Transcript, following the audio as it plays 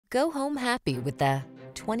Go home happy with the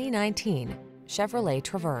 2019 Chevrolet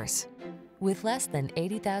Traverse. With less than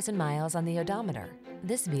 80,000 miles on the odometer,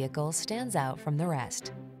 this vehicle stands out from the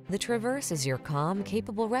rest. The Traverse is your calm,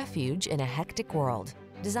 capable refuge in a hectic world.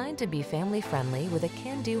 Designed to be family-friendly with a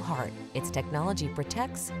can-do heart, its technology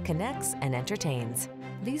protects, connects, and entertains.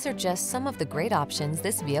 These are just some of the great options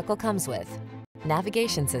this vehicle comes with: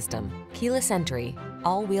 navigation system, keyless entry,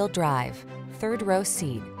 all-wheel drive, third-row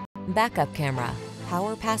seat, backup camera,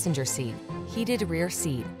 power passenger seat, heated rear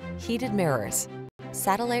seat, heated mirrors,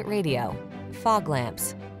 satellite radio, fog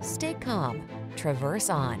lamps. Stay calm, traverse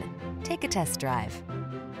on. Take a test drive.